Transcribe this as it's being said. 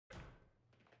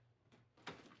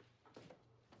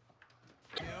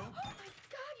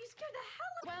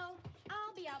hell? Well,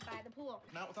 I'll be out by the pool.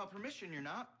 Not without permission, you're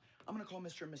not. I'm gonna call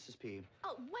Mr. and Mrs. P.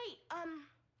 Oh, wait,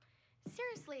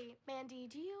 seriously, Mandy,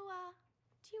 do you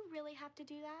really have to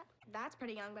do that? That's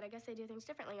pretty young, but I guess they do things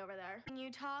differently over there. In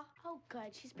Utah? Oh,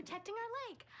 good, she's protecting our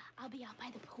lake. I'll be out by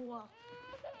the pool.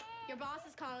 Your boss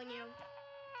is calling you.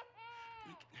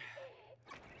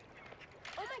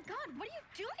 Oh, my God, what are you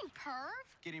doing, perv?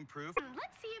 Getting proof?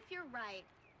 Let's see if you're right.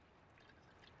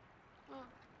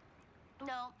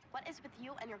 No, what is with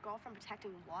you and your girlfriend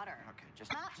protecting water? Okay,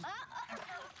 just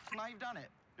now you've done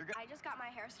it. You're good. I just got my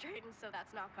hair straightened, so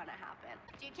that's not gonna happen.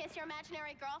 Do you kiss your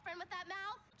imaginary girlfriend with that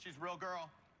mouth? She's a real girl.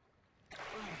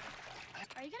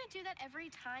 Are you gonna do that every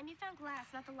time? You found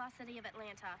glass, not the lost city of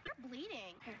Atlanta. You're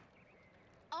bleeding. Here.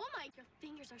 Oh my, your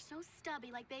fingers are so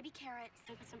stubby like baby carrots.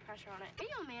 Put some pressure on it. Are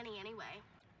you a Manny anyway?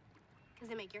 Does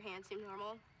it make your hands seem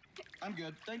normal? I'm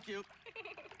good, thank you.